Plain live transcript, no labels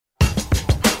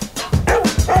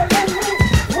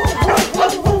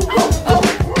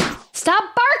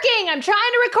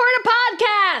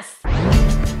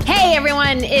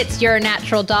everyone. It's Your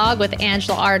Natural Dog with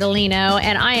Angela Ardolino,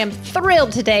 and I am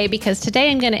thrilled today because today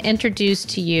I'm going to introduce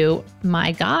to you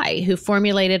my guy who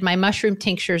formulated my mushroom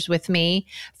tinctures with me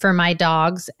for my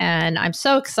dogs, and I'm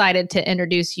so excited to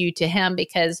introduce you to him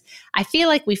because I feel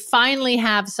like we finally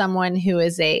have someone who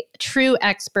is a true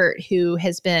expert who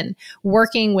has been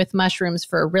working with mushrooms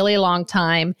for a really long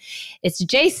time. It's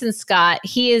Jason Scott.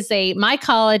 He is a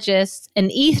mycologist, an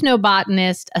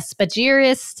ethnobotanist, a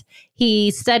spagierist.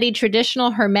 He studied traditional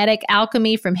Hermetic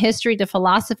alchemy from history to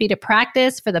philosophy to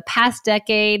practice for the past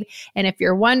decade. And if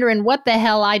you're wondering what the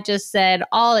hell I just said,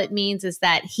 all it means is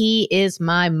that he is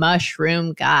my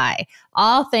mushroom guy.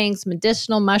 All things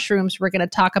medicinal mushrooms we're going to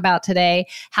talk about today,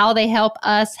 how they help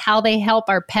us, how they help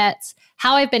our pets,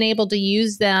 how I've been able to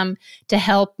use them to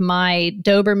help my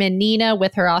Doberman Nina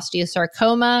with her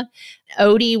osteosarcoma,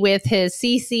 Odie with his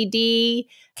CCD,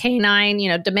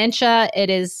 canine, dementia.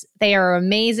 They are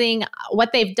amazing.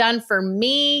 What they've done for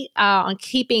me on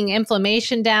keeping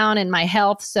inflammation down in my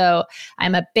health. So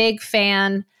I'm a big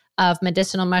fan of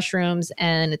medicinal mushrooms,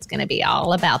 and it's going to be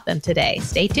all about them today.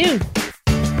 Stay tuned.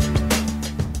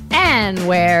 And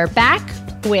we're back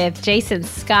with Jason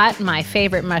Scott, my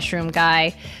favorite mushroom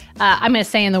guy. I'm going to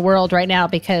say in the world right now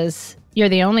because you're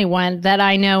the only one that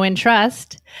I know and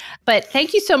trust. But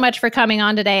thank you so much for coming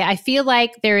on today. I feel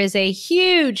like there is a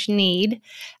huge need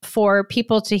for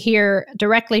people to hear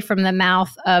directly from the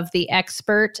mouth of the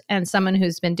expert and someone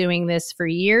who's been doing this for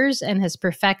years and has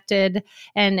perfected,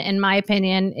 and in my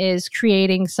opinion, is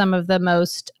creating some of the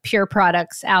most pure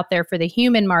products out there for the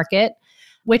human market,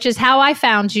 which is how I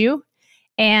found you.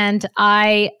 And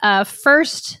I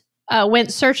first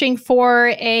went searching for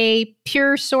a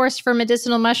pure source for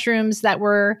medicinal mushrooms that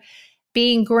were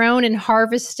being grown and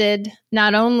harvested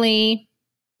not only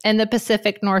in the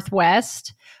Pacific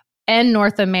Northwest and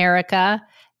North America,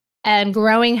 and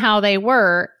growing how they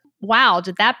were. Wow,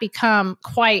 did that become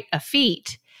quite a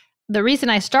feat. The reason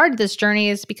I started this journey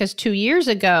is because 2 years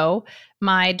ago,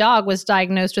 my dog was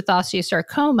diagnosed with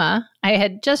osteosarcoma. I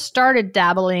had just started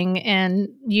dabbling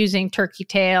in using turkey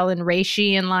tail and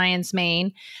reishi and lion's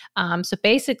mane. So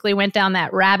basically went down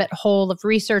that rabbit hole of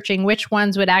researching which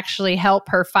ones would actually help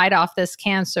her fight off this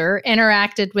cancer,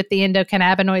 interacted with the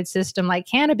endocannabinoid system like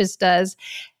cannabis does.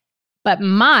 But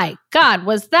my God,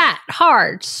 was that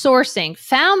hard sourcing.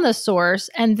 Found the source,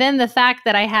 and then the fact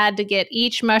that I had to get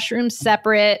each mushroom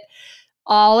separate,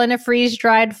 all in a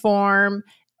freeze-dried form,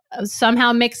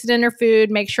 somehow mix it in her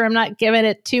food, make sure I'm not giving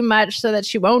it too much so that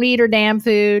she won't eat her damn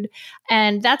food.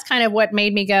 And that's kind of what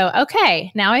made me go,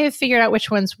 okay, now I have figured out which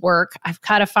ones work. I've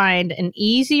got to find an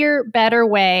easier, better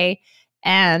way.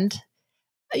 And,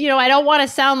 I don't want to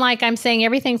sound like I'm saying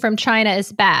everything from China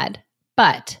is bad,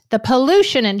 but the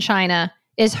pollution in China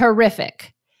is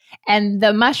horrific. And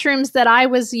the mushrooms that I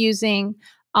was using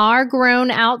are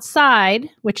grown outside,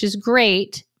 which is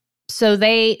great. So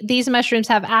these mushrooms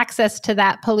have access to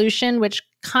that pollution, which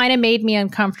kind of made me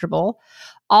uncomfortable.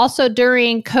 Also,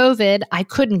 during COVID, I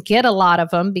couldn't get a lot of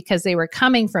them because they were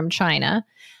coming from China.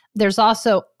 There's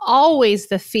also always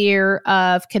the fear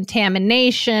of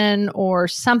contamination or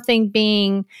something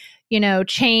being,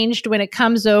 changed when it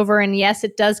comes over. And yes,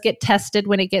 it does get tested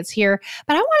when it gets here,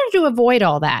 but I wanted to avoid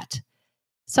all that.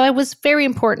 So it was very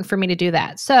important for me to do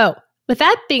that. So with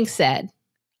that being said,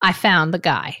 I found the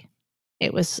guy.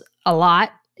 It was a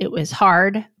lot. It was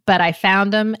hard, but I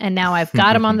found him, and now I've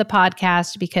got him on the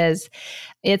podcast because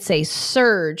it's a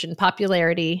surge in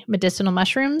popularity, medicinal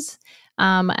mushrooms.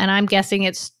 And I'm guessing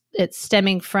it's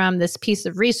stemming from this piece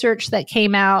of research that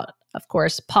came out. Of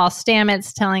course, Paul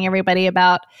Stamets telling everybody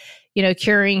about,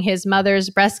 curing his mother's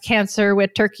breast cancer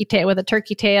with a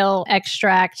turkey tail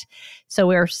extract. So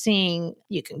we're seeing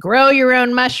you can grow your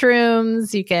own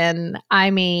mushrooms. You can,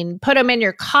 put them in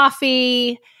your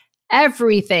coffee.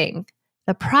 Everything.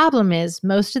 The problem is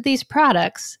most of these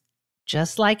products,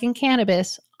 just like in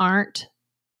cannabis, aren't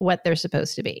what they're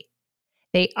supposed to be.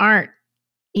 They aren't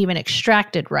even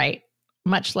extracted right,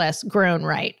 much less grown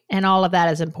right. And all of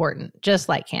that is important, just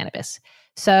like cannabis.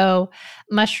 So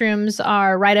mushrooms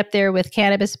are right up there with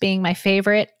cannabis being my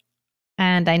favorite.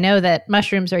 And I know that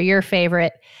mushrooms are your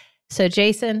favorite. So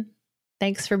Jason,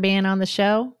 thanks for being on the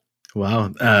show.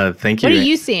 Wow. Thank you. What are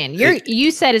you seeing?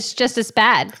 You said it's just as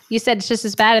bad. You said it's just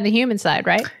as bad in the human side,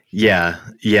 right? Yeah.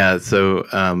 So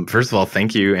first of all,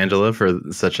 thank you, Angela, for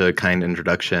such a kind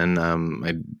introduction.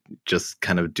 I just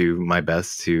kind of do my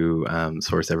best to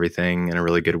source everything in a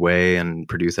really good way and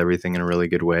produce everything in a really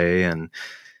good way, and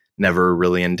never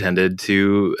really intended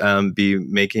to be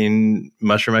making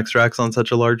mushroom extracts on such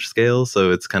a large scale.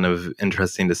 So it's kind of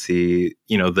interesting to see,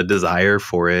 the desire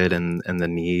for it and the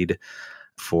need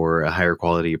for a higher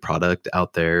quality product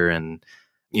out there. And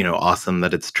awesome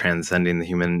that it's transcending the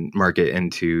human market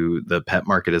into the pet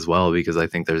market as well, because I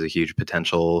think there's a huge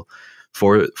potential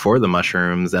for the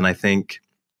mushrooms. And I think,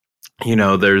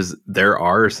 there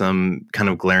are some kind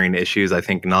of glaring issues, I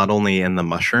think, not only in the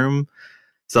mushroom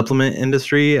supplement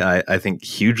industry, I think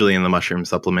hugely in the mushroom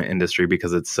supplement industry,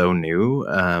 because it's so new.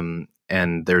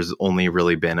 And there's only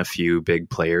really been a few big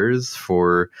players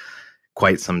for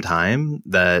quite some time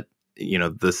that,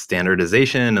 the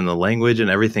standardization and the language and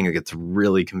everything, it gets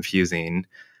really confusing.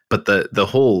 But the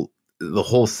whole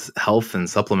health and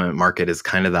supplement market is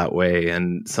kind of that way.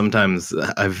 And sometimes,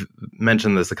 I've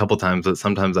mentioned this a couple times, but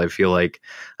sometimes I feel like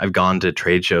I've gone to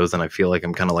trade shows and I feel like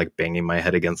I'm kind of like banging my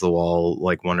head against the wall,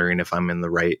 like wondering if I'm in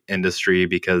the right industry,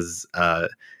 because I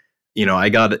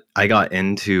got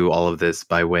into all of this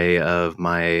by way of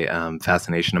my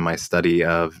fascination and my study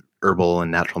of herbal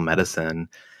and natural medicine.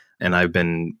 And I've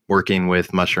been working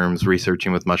with mushrooms,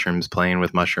 researching with mushrooms, playing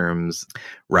with mushrooms,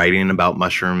 writing about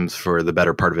mushrooms for the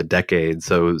better part of a decade.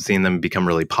 So seeing them become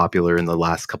really popular in the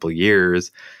last couple of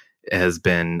years has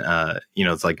been,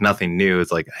 it's like nothing new.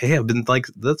 It's like, hey, I've been like,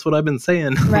 that's what I've been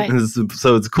saying. Right.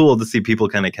 So it's cool to see people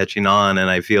kind of catching on. And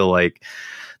I feel like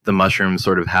the mushrooms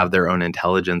sort of have their own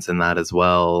intelligence in that as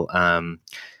well.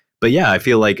 But yeah, I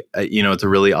feel like, it's a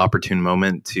really opportune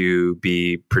moment to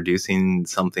be producing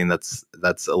something that's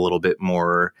a little bit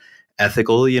more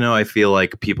ethical. I feel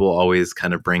like people always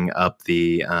kind of bring up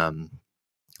the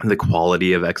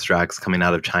quality of extracts coming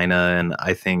out of China. And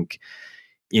I think,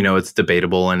 it's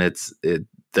debatable, and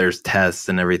there's tests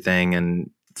and everything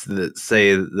and that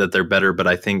say that they're better. But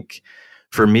I think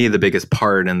for me, the biggest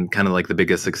part and kind of like the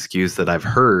biggest excuse that I've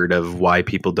heard of why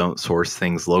people don't source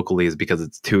things locally is because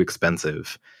it's too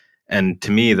expensive. And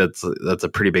to me, that's a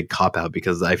pretty big cop out,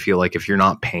 because I feel like if you're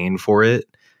not paying for it,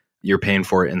 you're paying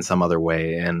for it in some other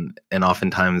way. And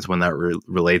oftentimes when that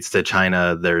relates to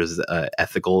China, there's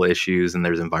ethical issues and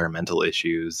there's environmental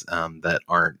issues that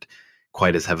aren't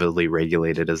quite as heavily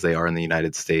regulated as they are in the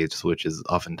United States, which is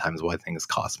oftentimes why things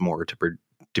cost more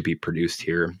to be produced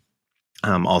here.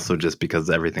 Also just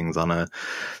because everything's on a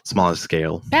smaller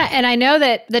scale. Yeah, and I know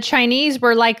that the Chinese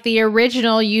were like the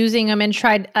original using them in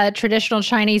traditional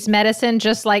Chinese medicine,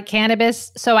 just like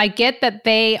cannabis. So I get that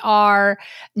they are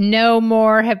no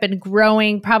more, have been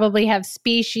growing, probably have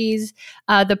species.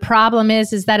 The problem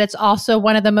is that it's also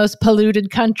one of the most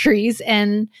polluted countries,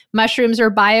 and mushrooms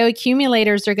or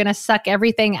bioaccumulators are going to suck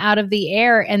everything out of the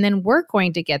air, and then we're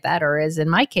going to get that, or as in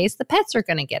my case, the pets are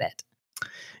going to get it.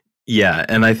 Yeah.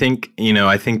 And I think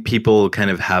people kind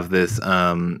of have this,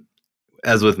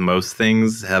 as with most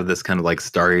things, have this kind of like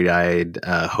starry-eyed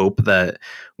hope that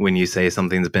when you say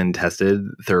something's been tested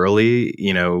thoroughly,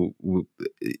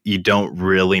 you don't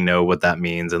really know what that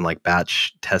means. And like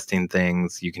batch testing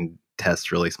things, you can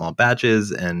test really small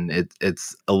batches, and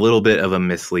it's a little bit of a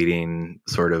misleading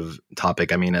sort of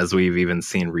topic. I mean, as we've even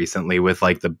seen recently with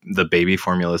like the baby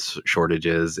formula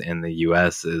shortages in the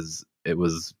US, it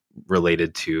was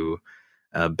related to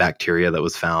bacteria that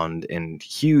was found in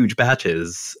huge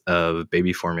batches of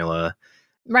baby formula.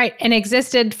 Right. And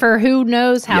existed for who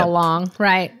knows how long.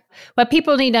 Right. What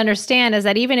people need to understand is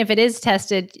that even if it is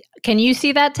tested, can you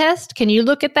see that test? Can you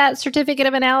look at that certificate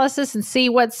of analysis and see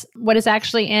what is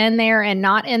actually in there and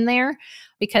not in there?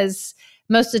 Because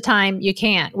most of the time you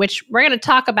can't, which we're going to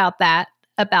talk about that,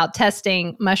 about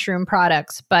testing mushroom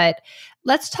products. But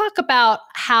let's talk about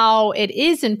how it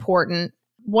is important.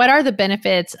 What are the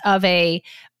benefits of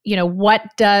what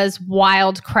does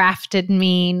wild crafted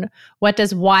mean? What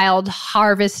does wild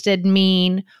harvested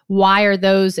mean? Why are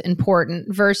those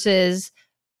important versus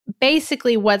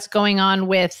basically what's going on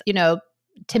with,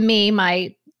 to me,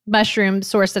 my mushroom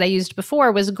source that I used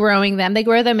before was growing them. They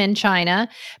grow them in China,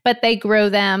 but they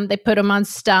put them on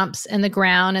stumps in the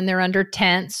ground, and they're under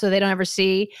tents, so they don't ever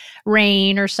see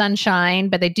rain or sunshine,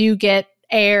 but they do get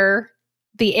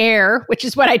the air, which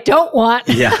is what I don't want,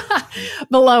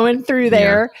 blowing through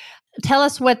there. Yeah. Tell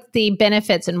us what the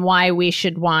benefits and why we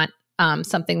should want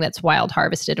something that's wild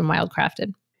harvested and wild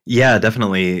crafted. Yeah,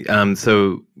 definitely.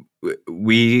 So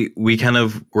we kind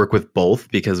of work with both,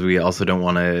 because we also don't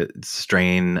want to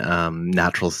strain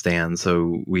natural stands.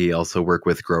 So we also work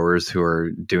with growers who are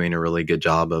doing a really good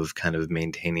job of kind of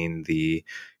maintaining the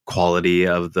quality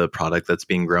of the product that's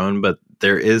being grown. But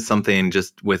there is something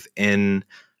just within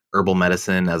herbal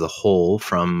medicine as a whole,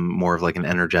 from more of like an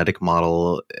energetic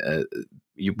model,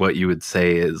 what you would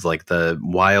say is like the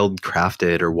wild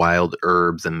crafted or wild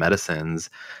herbs and medicines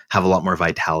have a lot more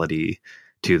vitality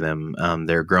to them.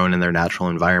 They're grown in their natural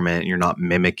environment. You're not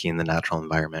mimicking the natural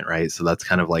environment, right? So that's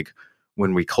kind of like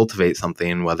when we cultivate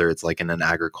something, whether it's like in an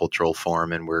agricultural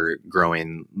form and we're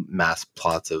growing mass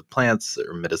plots of plants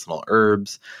or medicinal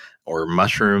herbs or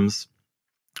mushrooms,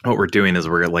 what we're doing is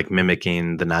we're like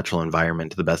mimicking the natural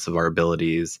environment to the best of our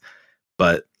abilities.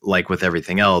 But like with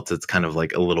everything else, it's kind of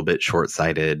like a little bit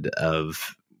short-sighted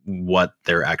of what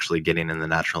they're actually getting in the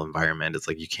natural environment. It's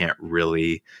like you can't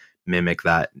really mimic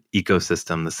that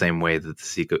ecosystem the same way that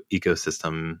this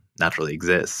ecosystem naturally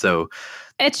exists. So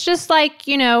it's just like,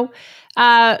 if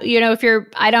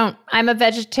I'm a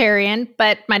vegetarian,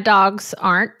 but my dogs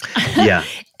aren't. Yeah.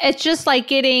 It's just like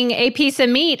getting a piece of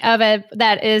meat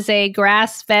that is a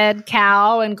grass-fed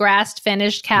cow, and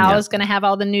grass-finished cow is going to have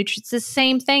all the nutrients. It's the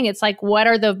same thing. It's like, what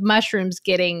are the mushrooms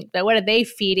getting? What are they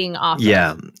feeding off of?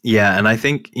 Yeah. And I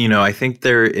think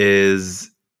there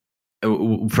is,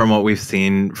 from what we've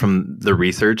seen from the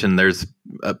research, and there's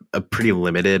a pretty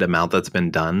limited amount that's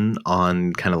been done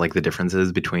on kind of like the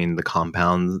differences between the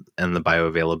compounds and the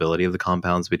bioavailability of the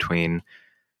compounds between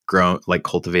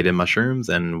cultivated mushrooms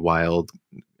and wild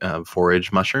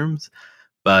forage mushrooms.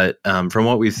 But from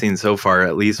what we've seen so far,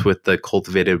 at least with the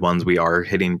cultivated ones, we are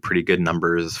hitting pretty good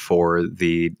numbers for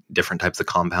the different types of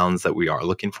compounds that we are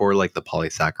looking for, like the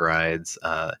polysaccharides,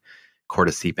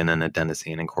 cordycepin and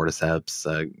adenosine and cordyceps,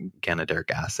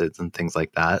 ganoderic acids and things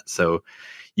like that. So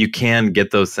you can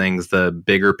get those things. The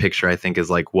bigger picture, I think, is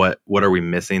like what are we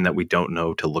missing that we don't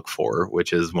know to look for,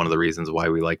 which is one of the reasons why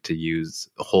we like to use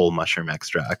whole mushroom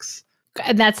extracts.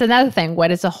 And that's another thing.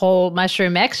 What is a whole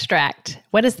mushroom extract?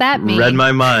 What does that mean? Read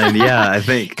my mind. Yeah, I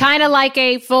think. Kind of like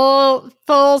a full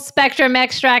spectrum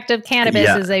extract of cannabis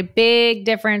is a big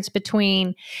difference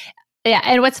between. Yeah.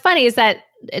 And what's funny is that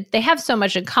they have so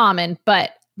much in common,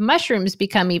 but mushrooms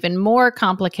become even more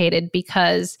complicated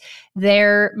because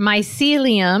their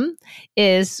mycelium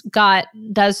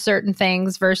does certain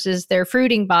things versus their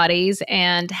fruiting bodies,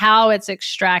 and how it's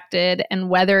extracted and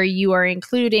whether you are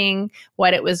including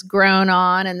what it was grown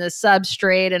on and the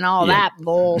substrate and all that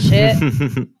bullshit.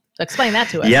 Explain that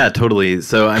to us. Yeah, totally.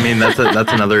 So, I mean, that's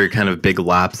another kind of big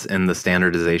lapse in the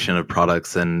standardization of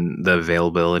products and the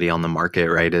availability on the market,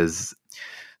 right?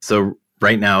 So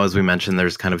right now, as we mentioned,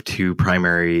 there's kind of two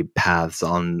primary paths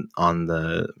on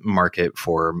the market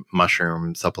for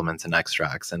mushroom supplements and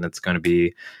extracts. And it's going to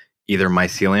be either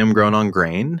mycelium grown on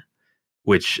grain,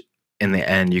 which in the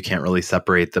end, you can't really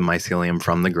separate the mycelium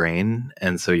from the grain.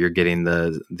 And so you're getting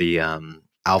the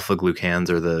alpha glucans,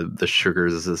 or the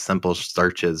sugars, the simple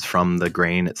starches from the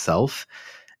grain itself,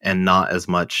 and not as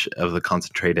much of the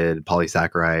concentrated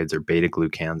polysaccharides or beta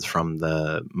glucans from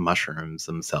the mushrooms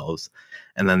themselves.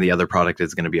 And then the other product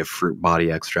is going to be a fruit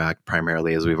body extract,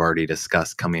 primarily, as we've already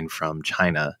discussed, coming from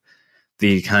China.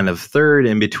 The kind of third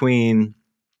in between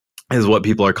is what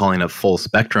people are calling a full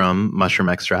spectrum mushroom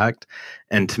extract.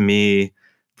 And to me,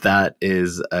 that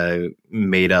is a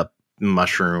made up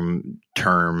mushroom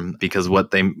term, because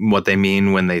what they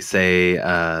mean when they say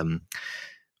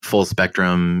full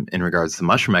spectrum in regards to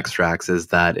mushroom extracts is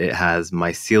that it has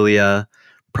mycelia,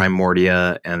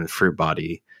 primordia, and fruit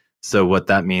body. So what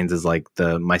that means is like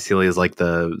the mycelia is like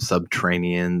the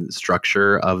subterranean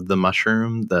structure of the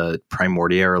mushroom. The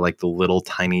primordia are like the little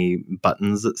tiny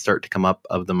buttons that start to come up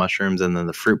of the mushrooms. And then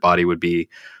the fruit body would be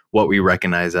what we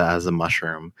recognize as a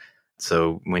mushroom.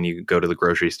 So when you go to the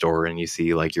grocery store and you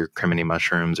see like your crimini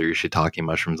mushrooms or your shiitake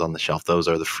mushrooms on the shelf, those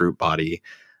are the fruit body.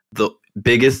 The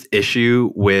biggest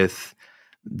issue with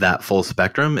that full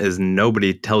spectrum is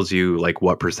nobody tells you like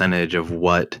what percentage of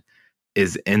what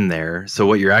is in there. So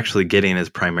what you're actually getting is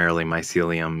primarily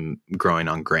mycelium growing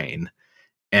on grain.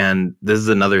 And this is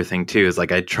another thing too, is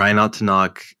like I try not to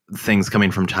knock things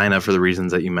coming from China for the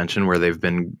reasons that you mentioned, where they've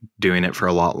been doing it for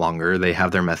a lot longer. They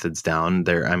have their methods down.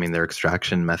 Their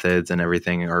extraction methods and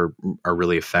everything are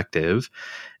really effective.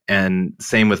 And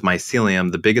same with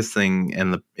mycelium. The biggest thing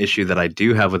and the issue that I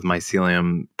do have with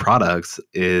mycelium products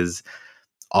is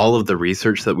all of the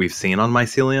research that we've seen on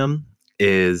mycelium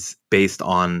is based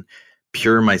on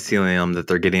pure mycelium that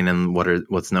they're getting in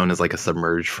what's known as like a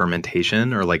submerged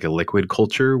fermentation, or like a liquid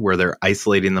culture, where they're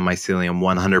isolating the mycelium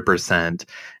 100%,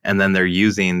 and then they're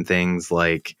using things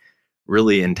like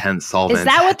really intense solvents. Is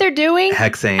that what they're doing?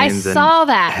 Hexanes. I saw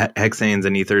that. Hexanes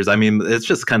and ethers. I mean, it's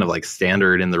just kind of like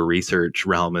standard in the research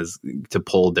realm is to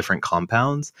pull different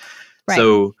compounds. Right.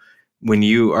 So when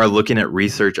you are looking at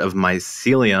research of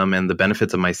mycelium and the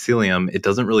benefits of mycelium, it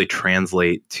doesn't really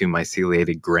translate to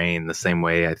myceliated grain the same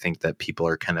way I think that people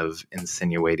are kind of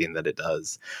insinuating that it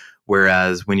does.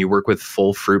 Whereas when you work with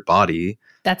full fruit body,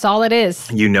 that's all it is.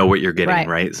 You know what you're getting,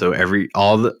 right? So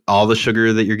all the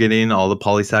sugar that you're getting, all the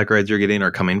polysaccharides you're getting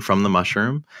are coming from the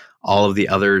mushroom. All of the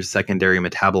other secondary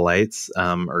metabolites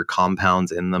or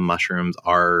compounds in the mushrooms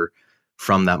are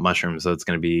from that mushroom. So it's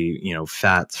going to be,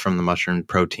 fats from the mushroom,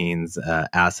 proteins,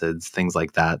 acids, things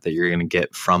like that you're going to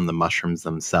get from the mushrooms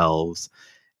themselves.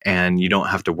 And you don't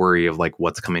have to worry of like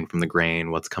what's coming from the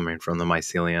grain, what's coming from the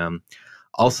mycelium.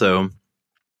 Also,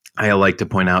 I like to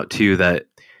point out too that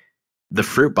the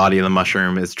fruit body of the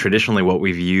mushroom is traditionally what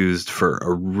we've used for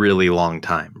a really long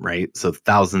time, right? So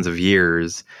thousands of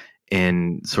years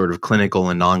in sort of clinical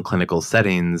and non-clinical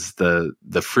settings, the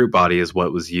fruit body is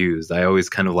what was used. I always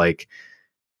kind of like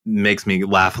makes me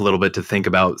laugh a little bit to think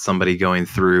about somebody going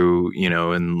through,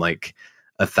 in like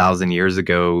 1,000 years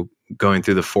ago, going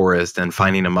through the forest and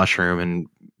finding a mushroom and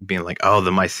being like, oh,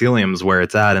 the mycelium's where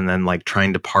it's at, and then like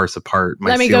trying to parse apart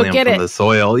mycelium from the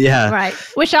soil. Yeah. Right.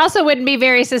 Which also wouldn't be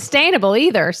very sustainable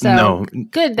either. So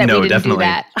good that we didn't do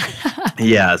that.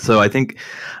 Yeah. So I think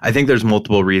there's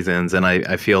multiple reasons. And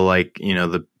I feel like,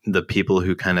 the people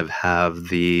who kind of have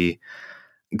the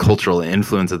cultural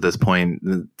influence at this point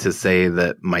to say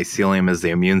that mycelium is the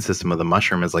immune system of the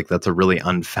mushroom is like, that's a really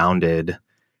unfounded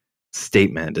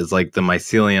statement. Is like the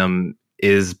mycelium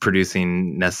is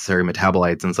producing necessary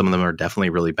metabolites, and some of them are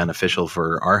definitely really beneficial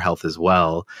for our health as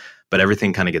well. But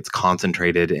everything kind of gets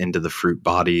concentrated into the fruit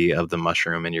body of the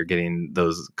mushroom, and you're getting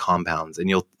those compounds. And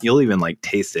you'll even like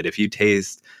taste it. If you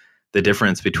taste the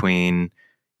difference between,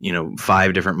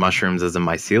 5 different mushrooms as a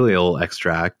mycelial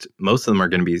extract, most of them are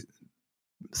going to be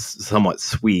somewhat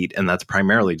sweet, and that's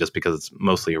primarily just because it's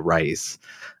mostly rice.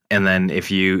 And then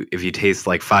if you taste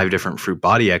like 5 different fruit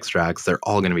body extracts, they're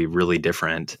all going to be really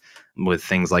different, with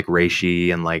things like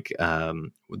reishi and like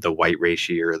the white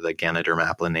reishi or the Ganoderma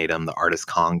applanatum, the artist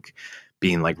conch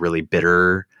being like really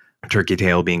bitter, turkey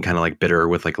tail being kind of like bitter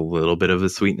with like a little bit of a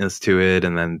sweetness to it,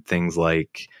 and then things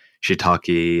like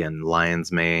shiitake and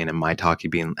lion's mane and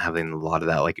maitake having a lot of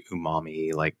that like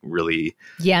umami, like really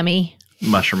yummy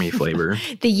mushroomy flavor.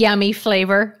 The yummy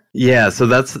flavor. Yeah, so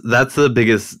that's the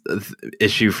biggest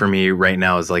issue for me right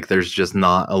now, is like there's just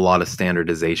not a lot of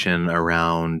standardization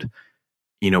around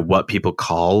what people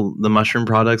call the mushroom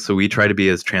products. So we try to be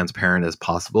as transparent as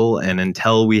possible, and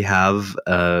until we have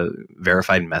a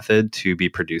verified method to be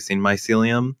producing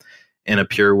mycelium in a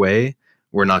pure way,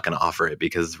 we're not going to offer it,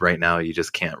 because right now you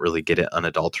just can't really get it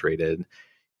unadulterated.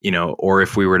 Or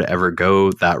if we were to ever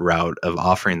go that route of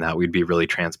offering that, we'd be really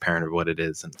transparent of what it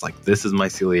is. And it's like, this is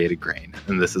myceliated grain,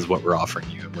 and this is what we're offering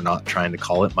you. And we're not trying to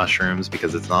call it mushrooms,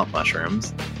 because it's not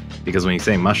mushrooms. Because when you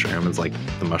say mushroom, it's like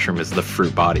the mushroom is the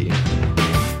fruit body.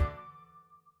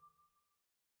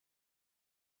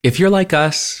 If you're like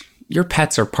us, your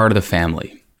pets are part of the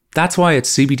family. That's why at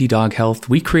CBD Dog Health,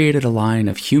 we created a line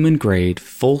of human-grade,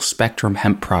 full-spectrum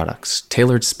hemp products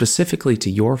tailored specifically to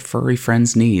your furry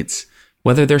friend's needs.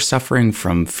 Whether they're suffering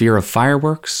from fear of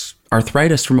fireworks,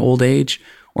 arthritis from old age,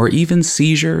 or even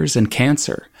seizures and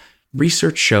cancer,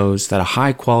 research shows that a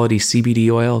high-quality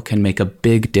CBD oil can make a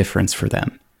big difference for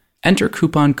them. Enter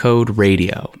coupon code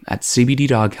RADIO at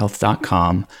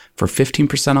cbddoghealth.com for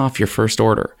 15% off your first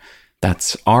order.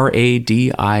 That's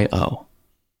RADIO.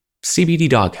 CBD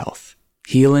Dog Health.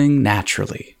 Healing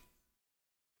naturally.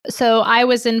 So I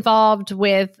was involved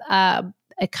with a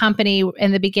company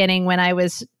in the beginning when I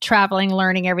was traveling,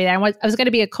 learning everything. I was going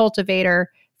to be a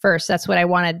cultivator first. That's what I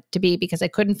wanted to be, because I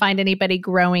couldn't find anybody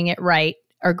growing it right,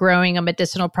 or growing a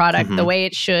medicinal product the way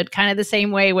it should, kind of the same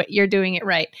way what you're doing it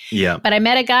right. Yeah. But I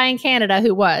met a guy in Canada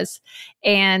who was,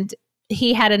 and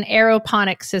he had an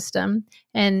aeroponic system,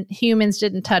 and humans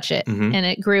didn't touch it. And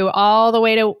it grew all the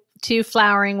way to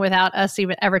flowering without us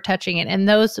even ever touching it. And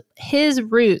his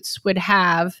roots would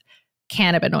have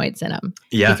cannabinoids in them,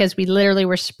 because we literally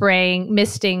were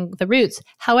misting the roots.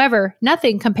 However,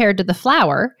 nothing compared to the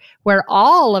flower, where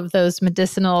all of those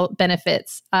medicinal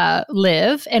benefits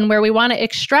live, and where we want to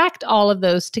extract all of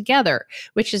those together,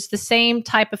 which is the same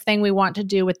type of thing we want to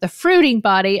do with the fruiting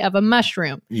body of a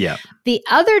mushroom. Yeah. The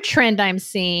other trend I'm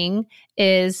seeing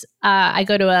is I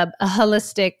go to a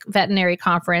holistic veterinary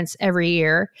conference every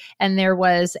year, and there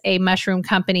was a mushroom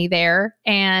company there.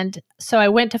 And so I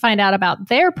went to find out about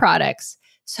their products.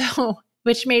 So,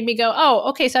 which made me go, oh,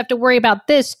 okay, so I have to worry about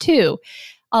this too.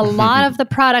 A lot of the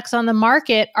products on the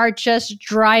market are just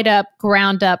dried up,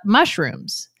 ground up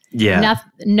mushrooms. Yeah.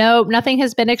 Nothing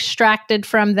has been extracted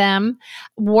from them.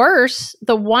 Worse,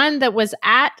 the one that was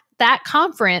at that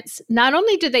conference, not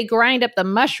only did they grind up the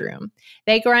mushroom,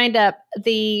 they grind up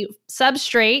the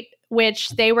substrate, which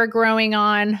they were growing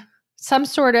on some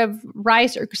sort of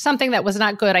rice or something that was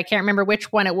not good. I can't remember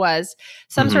which one it was.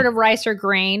 Some sort of rice or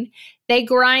grain. They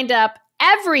grind up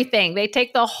everything. They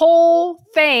take the whole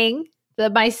thing, the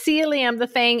mycelium, the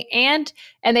thing, and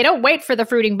they don't wait for the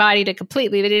fruiting body to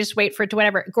completely, they just wait for it to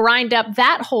whatever, grind up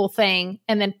that whole thing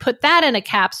and then put that in a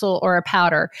capsule or a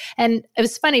powder. And it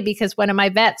was funny because one of my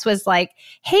vets was like,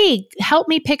 hey, help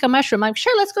me pick a mushroom. I'm like,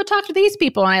 sure, let's go talk to these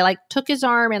people. And I like took his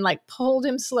arm and like pulled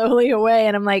him slowly away.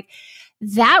 And I'm like,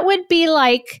 that would be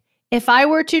like if I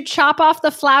were to chop off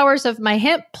the flowers of my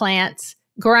hemp plants,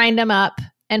 grind them up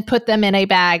and put them in a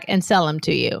bag and sell them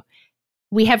to you.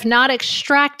 We have not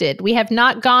extracted. We have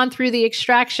not gone through the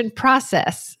extraction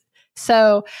process.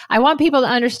 So I want people to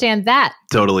understand that.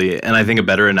 Totally. And I think a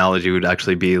better analogy would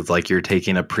actually be like you're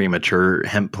taking a premature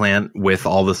hemp plant with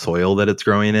all the soil that it's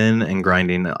growing in and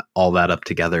grinding all that up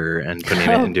together and putting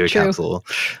it into a capsule.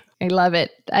 I love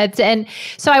it. And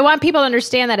so I want people to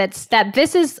understand that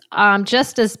this is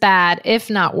just as bad, if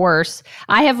not worse.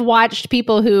 I have watched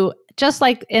people who, just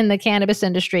like in the cannabis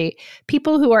industry,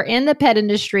 people who are in the pet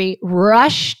industry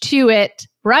rush to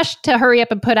hurry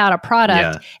up and put out a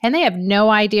product, and they have no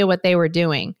idea what they were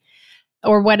doing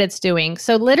or what it's doing.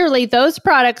 So literally those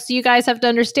products, you guys have to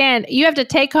understand, you have to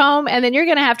take home, and then you're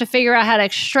going to have to figure out how to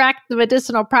extract the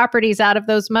medicinal properties out of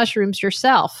those mushrooms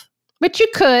yourself, which you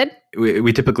could.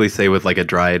 We typically say with like a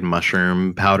dried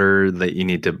mushroom powder that you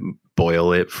need to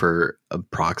boil it for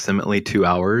approximately 2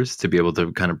 hours to be able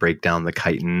to kind of break down the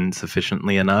chitin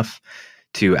sufficiently enough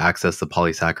to access the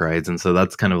polysaccharides. And so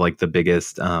that's kind of like the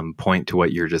biggest point to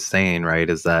what you're just saying, right?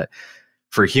 Is that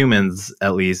for humans,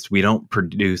 at least, we don't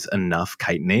produce enough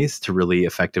chitinase to really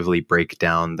effectively break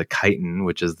down the chitin,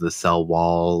 which is the cell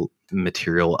wall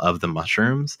material of the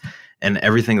mushrooms. And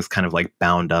everything is kind of like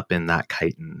bound up in that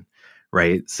chitin,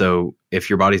 right? So if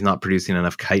your body's not producing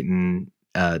enough chitin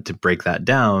to break that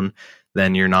down,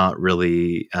 then you're not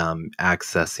really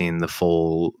accessing the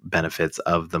full benefits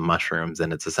of the mushrooms,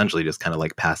 and it's essentially just kind of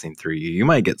like passing through you. You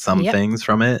might get some things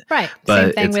from it, right?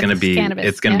 But it's going to be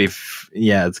it's going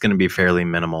to be fairly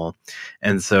minimal.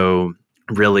 And so,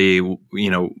 really,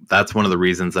 that's one of the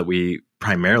reasons that we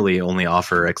primarily only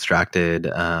offer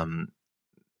extracted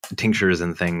tinctures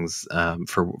and things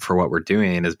for what we're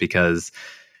doing, is because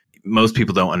most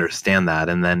people don't understand that,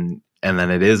 and then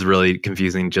it is really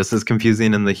confusing, just as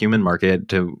confusing in the human market,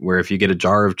 to where if you get a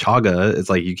jar of chaga, it's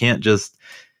like you can't just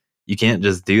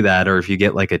do that. Or if you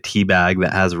get like a tea bag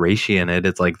that has reishi in it,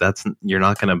 it's like you're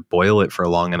not going to boil it for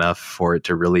long enough for it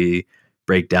to really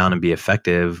break down and be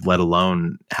effective, let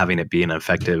alone having it be an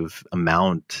effective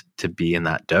amount to be in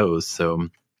that dose.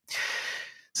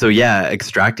 So yeah,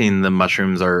 extracting the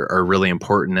mushrooms are really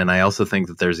important. And I also think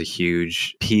that there's a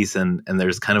huge piece, and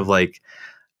there's kind of like,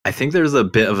 I think there's a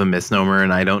bit of a misnomer,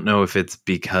 and I don't know if it's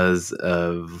because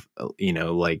of,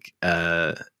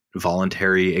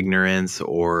 voluntary ignorance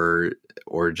or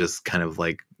just kind of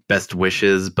like best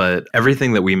wishes, but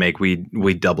everything that we make,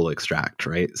 we double extract,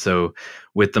 right? So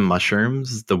with the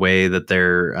mushrooms, the way that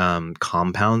their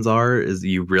compounds is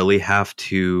you really have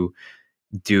to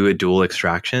do a dual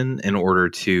extraction in order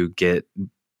to get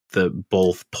the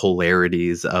both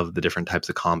polarities of the different types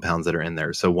of compounds that are in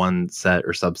there. So one set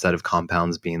or subset of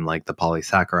compounds being like the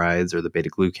polysaccharides or the beta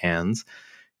glucans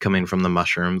coming from the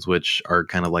mushrooms, which are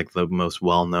kind of like the most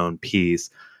well-known piece,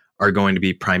 are going to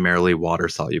be primarily water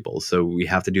soluble. So we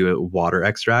have to do a water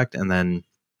extract, and then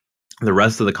the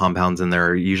rest of the compounds in there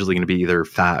are usually going to be either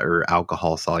fat or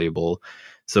alcohol soluble.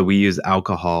 So we use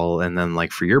alcohol, and then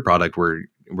like for your product,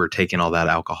 we're taking all that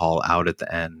alcohol out at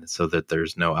the end so that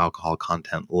there's no alcohol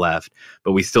content left,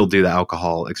 but we still do the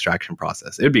alcohol extraction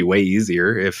process. It'd be way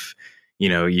easier if,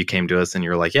 you came to us and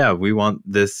you're like, yeah, we want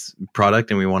this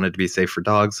product and we want it to be safe for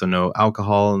dogs, so no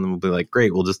alcohol. And then we'll be like,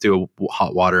 great, we'll just do a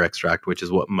hot water extract, which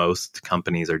is what most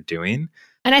companies are doing.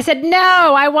 And I said,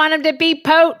 no, I want them to be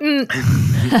potent.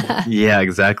 Yeah,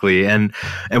 exactly. And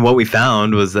what we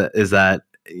found is that,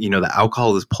 the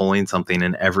alcohol is pulling something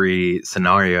in every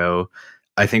scenario.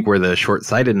 I think where the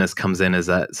short-sightedness comes in is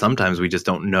that sometimes we just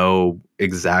don't know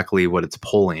exactly what it's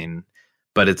pulling,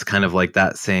 but it's kind of like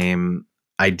that same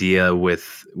idea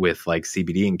with like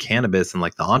CBD and cannabis, and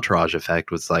like the entourage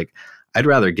effect was like, I'd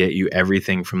rather get you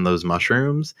everything from those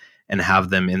mushrooms and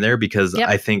have them in there, because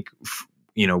I think,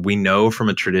 we know from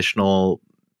a traditional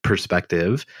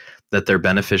perspective that they're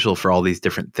beneficial for all these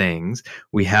different things.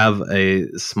 We have a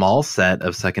small set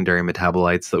of secondary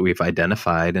metabolites that we've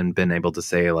identified and been able to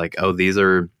say like, oh, these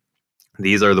are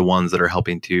the ones that are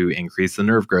helping to increase the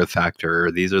nerve growth factor,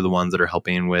 or these are the ones that are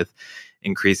helping with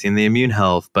increasing the immune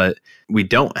health, but we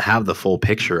don't have the full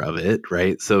picture of it,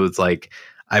 right? So it's like,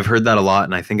 I've heard that a lot,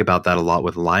 and I think about that a lot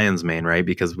with lion's mane, right?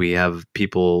 Because we have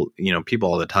people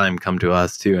all the time come to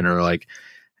us too and are like,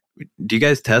 do you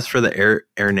guys test for the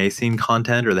erinacine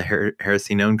content or the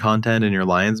heracinone content in your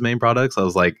lion's mane products? I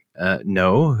was like,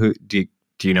 no. Who do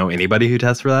you know anybody who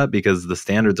tests for that? Because the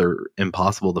standards are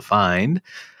impossible to find.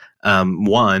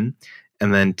 One,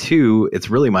 and then two, it's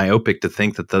really myopic to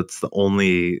think that that's the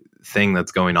only thing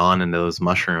that's going on in those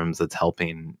mushrooms that's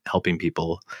helping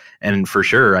people. And for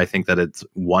sure, I think that it's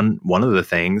one of the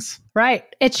things. Right.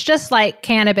 It's just like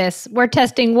cannabis. We're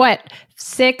testing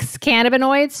 6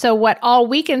 cannabinoids. So what all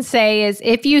we can say is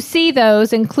if you see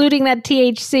those, including that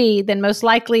THC, then most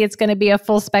likely it's going to be a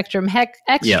full spectrum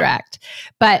extract. Yeah.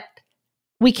 But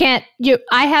we can't,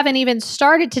 I haven't even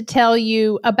started to tell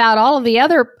you about all of the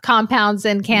other compounds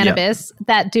in cannabis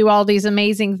that do all these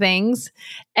amazing things.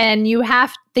 And you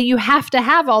have to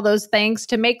have all those things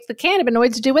to make the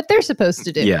cannabinoids do what they're supposed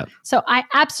to do. Yeah. So I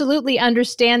absolutely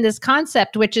understand this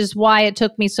concept, which is why it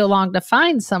took me so long to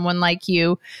find someone like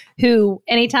you who,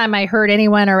 anytime I heard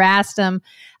anyone or asked them,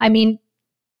 I mean,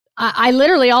 I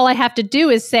literally, all I have to do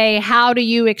is say, how do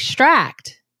you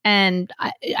extract? And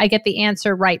I get the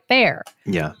answer right there.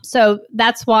 Yeah. So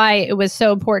that's why it was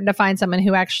so important to find someone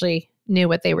who actually knew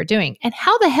what they were doing. And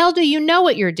how the hell do you know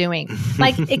what you're doing?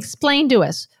 Like, explain to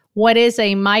us, what is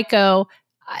a myco?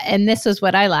 And this is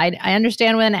what I lied. I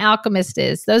understand what an alchemist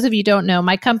is. Those of you who don't know,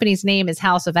 my company's name is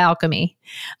House of Alchemy.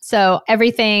 So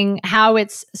everything, how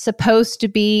it's supposed to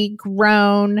be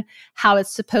grown, how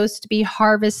it's supposed to be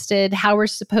harvested, how we're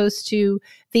supposed to,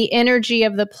 the energy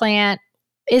of the plant,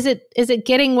 is it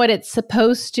getting what it's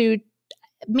supposed to?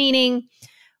 Meaning,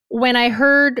 when I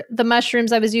heard the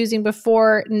mushrooms I was using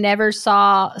before never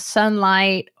saw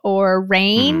sunlight or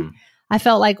rain, I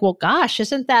felt like, well, gosh,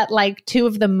 isn't that like 2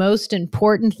 of the most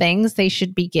important things they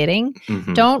should be getting?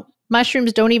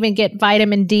 Mushrooms don't even get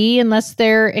vitamin D unless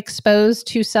they're exposed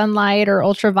to sunlight or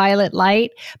ultraviolet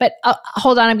light. But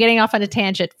hold on, I'm getting off on a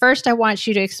tangent. First, I want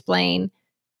you to explain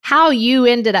how you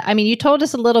ended up. I mean, you told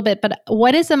us a little bit, but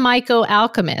what is a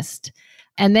myco-alchemist?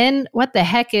 And then what the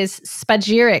heck is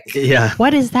spagyric? Yeah.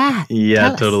 What is that?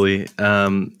 Yeah, totally.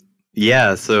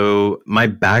 So my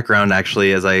background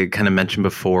actually, as I kind of mentioned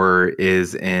before,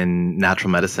 is in natural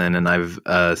medicine, and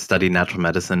I've studied natural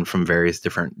medicine from various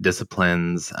different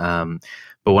disciplines.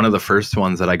 But one of the first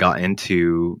ones that I got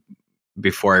into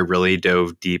before I really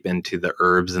dove deep into the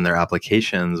herbs and their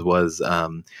applications was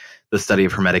the study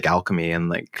of Hermetic alchemy, and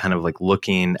like kind of like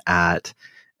looking at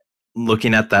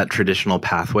that traditional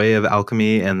pathway of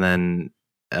alchemy, and then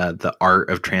the art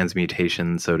of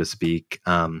transmutation, so to speak.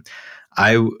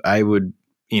 I would,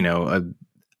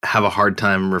 have a hard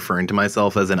time referring to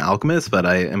myself as an alchemist, but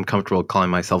I am comfortable calling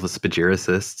myself a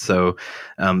spagyricist. So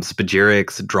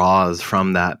spagyrics draws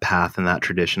from that path and that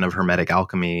tradition of Hermetic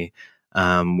alchemy,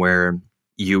 where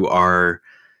you are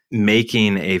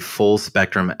making a full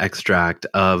spectrum extract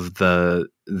of the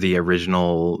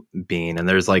original bean. And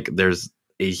there's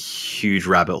a huge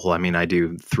rabbit hole. I mean, I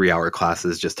do 3-hour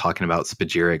classes just talking about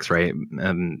spagyrics, right?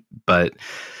 But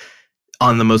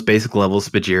on the most basic level,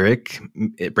 spagyric,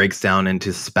 it breaks down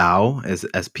into spao as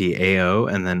SPAO,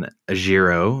 and then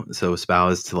agiro. So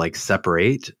spao is to like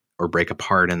separate or break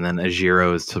apart, and then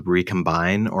agiro is to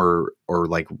recombine or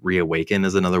like reawaken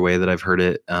is another way that I've heard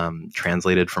it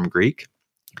translated from Greek.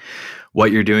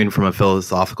 What you're doing from a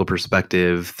philosophical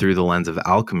perspective through the lens of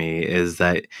alchemy is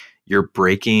that you're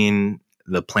breaking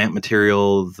the plant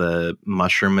material, the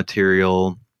mushroom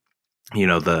material,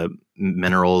 the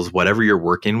minerals, whatever you're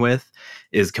working with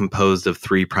is composed of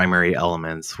 3 primary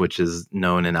elements, which is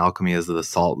known in alchemy as the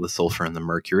salt, the sulfur, and the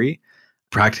mercury.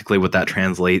 Practically what that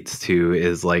translates to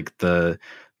is like the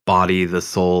body, the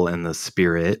soul, and the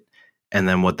spirit. And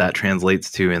then what that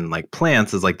translates to in like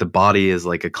plants is like the body is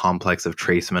like a complex of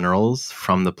trace minerals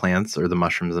from the plants or the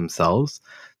mushrooms themselves.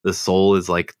 The soul is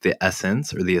like the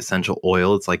essence or the essential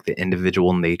oil. It's like the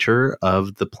individual nature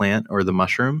of the plant or the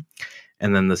mushroom.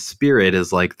 And then the spirit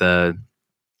is like the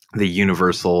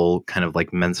universal kind of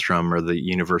like menstruum or the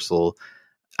universal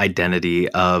identity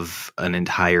of an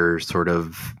entire sort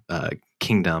of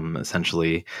kingdom,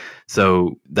 essentially.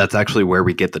 So that's actually where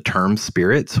we get the term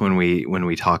spirits when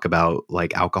we talk about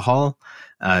like alcohol,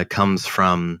 comes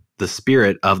from the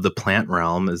spirit of the plant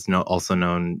realm, is also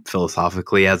known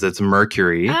philosophically as its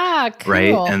mercury. Cool.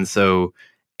 Right? And so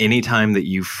anytime that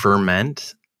you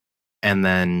ferment and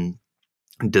then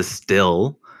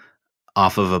distill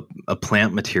off of a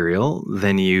plant material,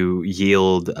 then you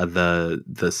yield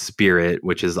the spirit,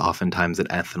 which is oftentimes an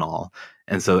ethanol.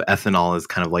 And so ethanol is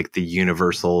kind of like the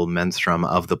universal menstruum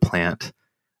of the plant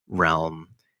realm.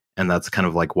 And that's kind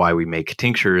of like why we make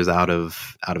tinctures out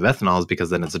of ethanols, because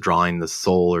then it's drawing the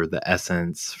soul or the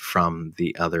essence from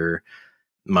the other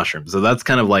mushrooms. So that's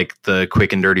kind of like the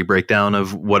quick and dirty breakdown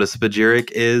of what a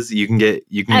spagyric is.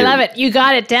 I love it. You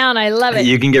got it down. I love it.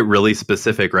 You can get really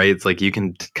specific, right? It's like you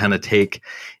can kind of take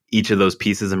each of those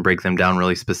pieces and break them down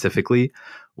really specifically.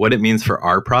 What it means for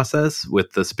our process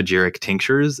with the spagyric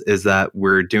tinctures is that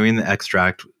we're doing the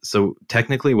extract. So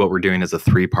technically what we're doing is a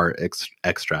 3-part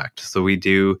extract. So we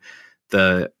do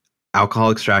the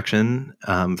alcohol extraction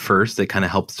first. It kind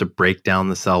of helps to break down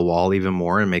the cell wall even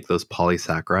more and make those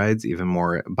polysaccharides even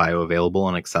more bioavailable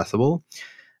and accessible.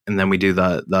 And then we do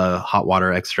the hot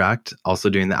water extract. Also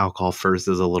doing the alcohol first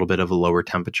is a little bit of a lower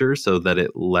temperature so that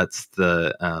it lets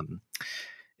the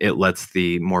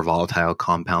more volatile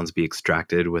compounds be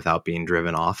extracted without being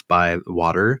driven off by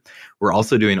water. We're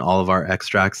also doing all of our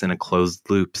extracts in a closed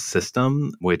loop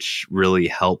system, which really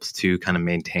helps to kind of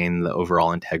maintain the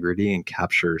overall integrity and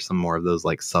capture some more of those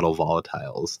like subtle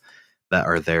volatiles that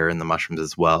are there in the mushrooms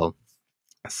as well.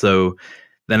 So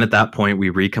then at that point, we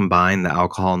recombine the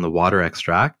alcohol and the water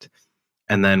extract.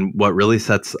 And then what really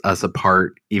sets us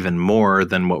apart even more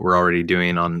than what we're already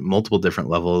doing on multiple different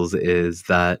levels is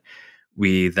that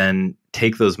we then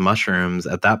take those mushrooms.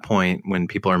 At that point, when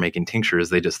people are making tinctures,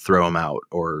 they just throw them out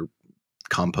or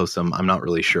compost them. I'm not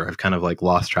really sure. I've kind of like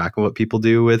lost track of what people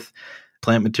do with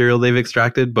plant material they've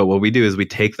extracted. But what we do is we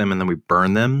take them and then we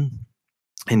burn them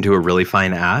into a really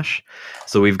fine ash.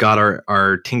 So we've got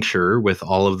our tincture with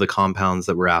all of the compounds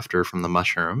that we're after from the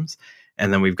mushrooms.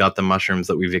 And then we've got the mushrooms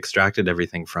that we've extracted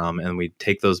everything from. And we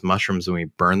take those mushrooms and we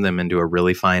burn them into a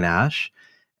really fine ash.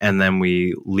 And then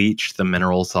we leach the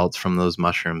mineral salts from those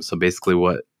mushrooms. So basically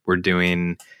what we're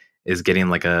doing is getting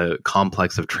like a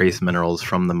complex of trace minerals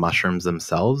from the mushrooms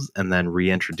themselves and then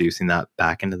reintroducing that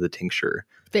back into the tincture.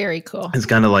 Very cool. It's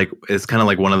kind of like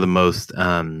one of the most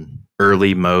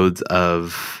early modes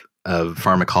of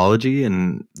pharmacology,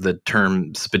 and the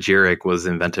term spagyric was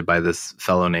invented by this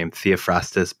fellow named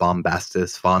Theophrastus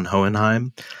Bombastus von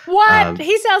Hohenheim. What?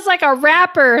 He sounds like a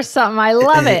rapper or something. I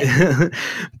love it.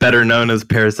 Better known as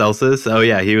Paracelsus. Oh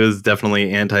yeah, he was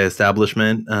definitely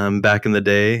anti-establishment back in the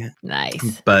day.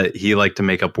 Nice. But he liked to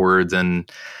make up words,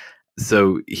 and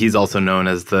so he's also known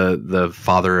as the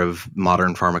father of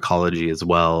modern pharmacology as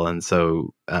well. And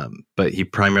so, but he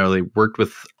primarily worked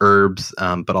with herbs,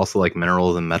 but also like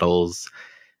minerals and metals,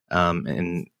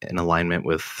 in alignment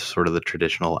with sort of the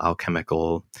traditional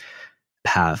alchemical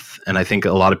path. And I think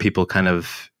a lot of people kind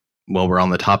of, while we're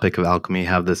on the topic of alchemy,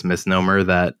 have this misnomer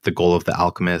that the goal of the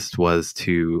alchemist was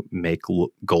to make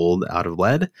gold out of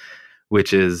lead,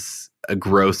 which is a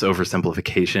gross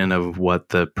oversimplification of what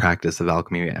the practice of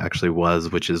alchemy actually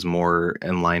was, which is more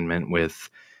in alignment with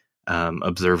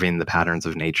observing the patterns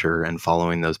of nature and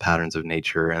following those patterns of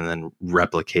nature and then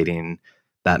replicating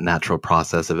that natural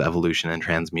process of evolution and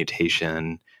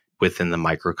transmutation within the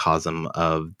microcosm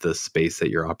of the space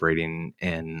that you're operating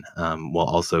in, while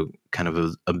also kind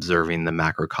of observing the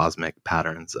macrocosmic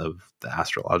patterns of the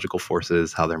astrological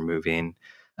forces, how they're moving,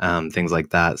 things like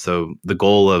that. So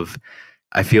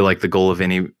I feel like the goal of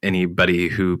anybody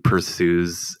who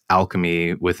pursues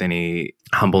alchemy with any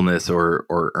humbleness or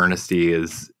earnesty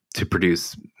is to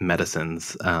produce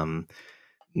medicines,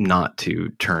 not to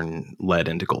turn lead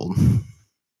into gold.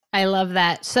 I love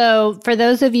that. So for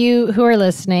those of you who are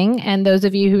listening and those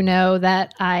of you who know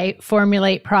that I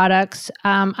formulate products,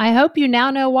 I hope you now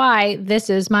know why this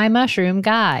is my mushroom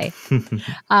guy.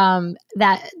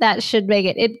 That should make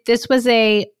it. This was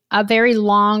a very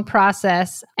long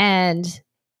process. And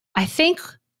I think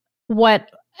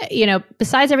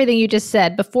besides everything you just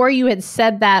said, before you had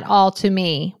said that all to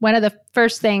me, one of the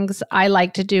first things I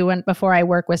like to do before I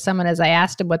work with someone is I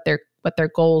asked them what their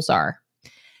goals are.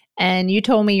 And you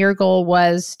told me your goal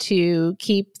was to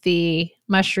keep the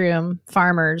mushroom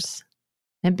farmers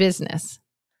in business.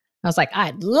 I was like,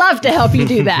 I'd love to help you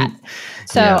do that.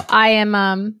 So yeah. I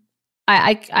am,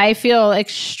 I feel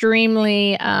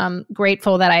extremely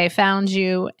grateful that I found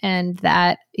you and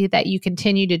that you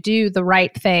continue to do the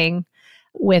right thing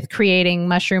with creating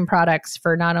mushroom products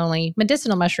for not only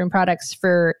medicinal mushroom products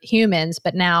for humans,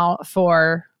 but now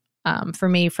for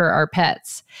me, for our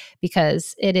pets,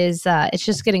 because it's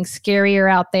just getting scarier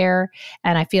out there.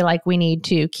 And I feel like we need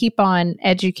to keep on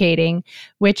educating,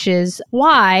 which is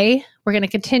why we're going to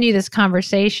continue this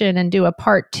conversation and do a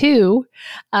part 2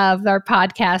 of our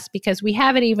podcast, because we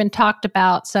haven't even talked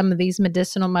about some of these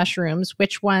medicinal mushrooms,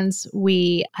 which ones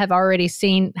we have already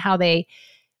seen how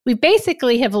we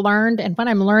basically have learned, and what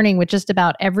I'm learning with just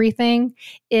about everything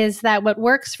is that what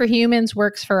works for humans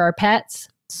works for our pets,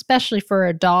 especially for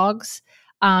our dogs.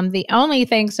 The only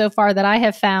thing so far that I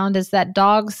have found is that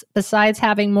dogs, besides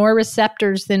having more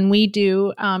receptors than we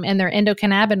do in their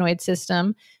endocannabinoid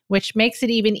system, which makes it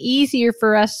even easier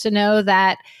for us to know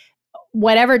that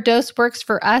whatever dose works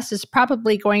for us is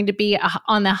probably going to be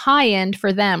on the high end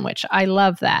for them, which I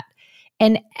love that.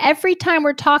 And every time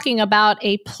we're talking about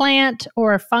a plant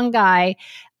or a fungi,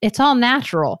 it's all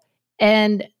natural.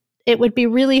 And it would be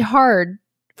really hard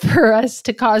for us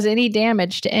to cause any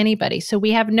damage to anybody. So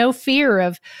we have no fear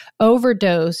of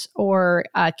overdose or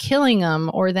killing them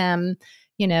or them,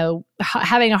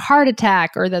 having a heart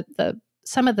attack or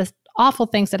some of the awful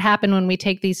things that happen when we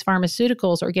take these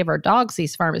pharmaceuticals or give our dogs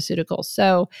these pharmaceuticals.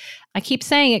 So I keep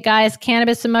saying it, guys,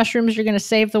 cannabis and mushrooms are going to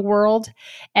save the world.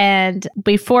 And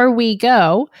before we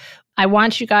go, I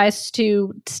want you guys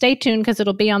to stay tuned because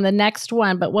it'll be on the next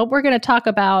one. But what we're going to talk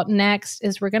about next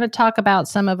is we're going to talk about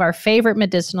some of our favorite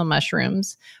medicinal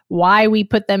mushrooms, why we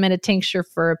put them in a tincture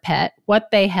for a pet, what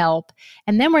they help.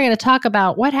 And then we're going to talk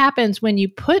about what happens when you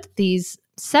put these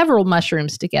several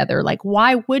mushrooms together. Like,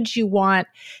 why would you want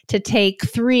to take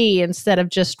 3 instead of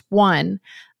just 1?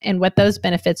 And what those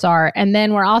benefits are. And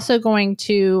then we're also going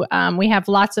to, we have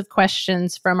lots of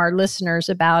questions from our listeners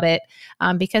about it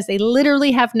because they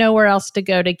literally have nowhere else to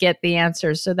go to get the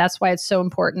answers. So that's why it's so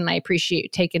important. I appreciate you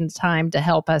taking the time to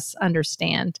help us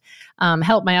understand,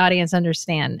 help my audience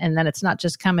understand. And then it's not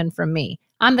just coming from me.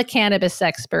 I'm the cannabis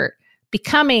expert.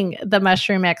 Becoming the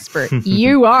mushroom expert.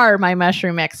 You are my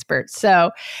mushroom expert.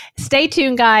 So stay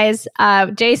tuned, guys.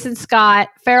 Jason Scott,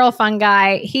 Feral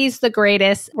Fungi, he's the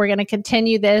greatest. We're going to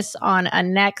continue this on a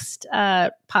next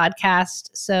podcast.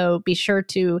 So be sure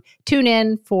to tune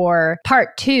in for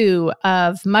part 2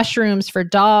 of mushrooms for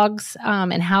dogs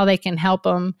and how they can help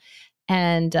them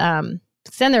and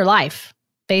extend their life,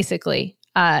 basically,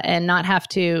 and not have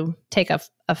to take a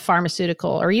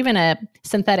pharmaceutical or even a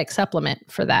synthetic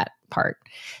supplement for that part.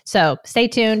 So stay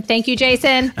tuned. Thank you,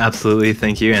 Jason. Absolutely.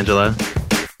 Thank you, Angela.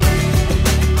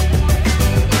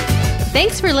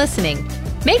 Thanks for listening.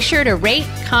 Make sure to rate,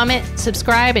 comment,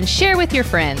 subscribe, and share with your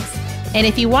friends. And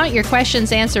if you want your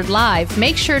questions answered live,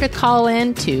 make sure to call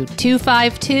in to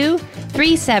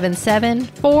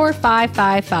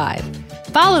 252-377-4555.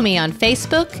 Follow me on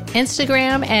Facebook,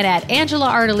 Instagram, and at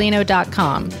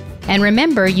angelaardolino.com. And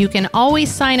remember, you can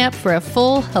always sign up for a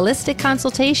full holistic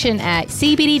consultation at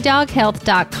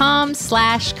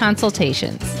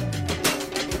cbddoghealth.com/consultations.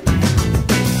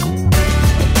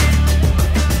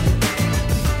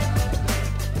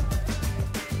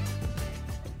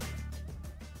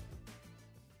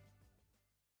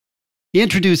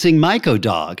 Introducing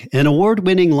MycoDog, an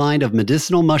award-winning line of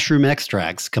medicinal mushroom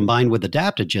extracts combined with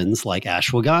adaptogens like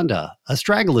ashwagandha,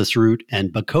 astragalus root,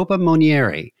 and Bacopa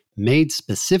monnieri, made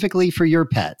specifically for your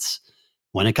pets.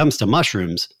 When it comes to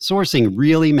mushrooms, sourcing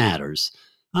really matters.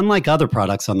 Unlike other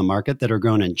products on the market that are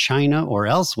grown in China or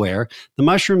elsewhere, the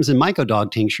mushrooms in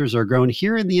MycoDog tinctures are grown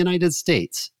here in the United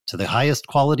States to the highest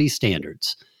quality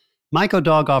standards.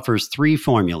 MycoDog offers 3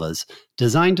 formulas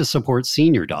designed to support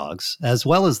senior dogs, as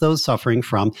well as those suffering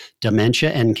from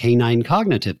dementia and canine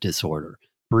cognitive disorder,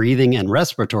 breathing and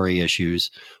respiratory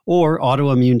issues, or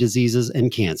autoimmune diseases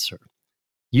and cancer.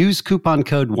 Use coupon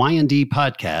code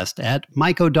YNDPodcast at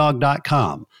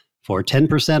mycodog.com for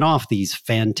 10% off these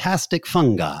fantastic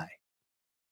fungi.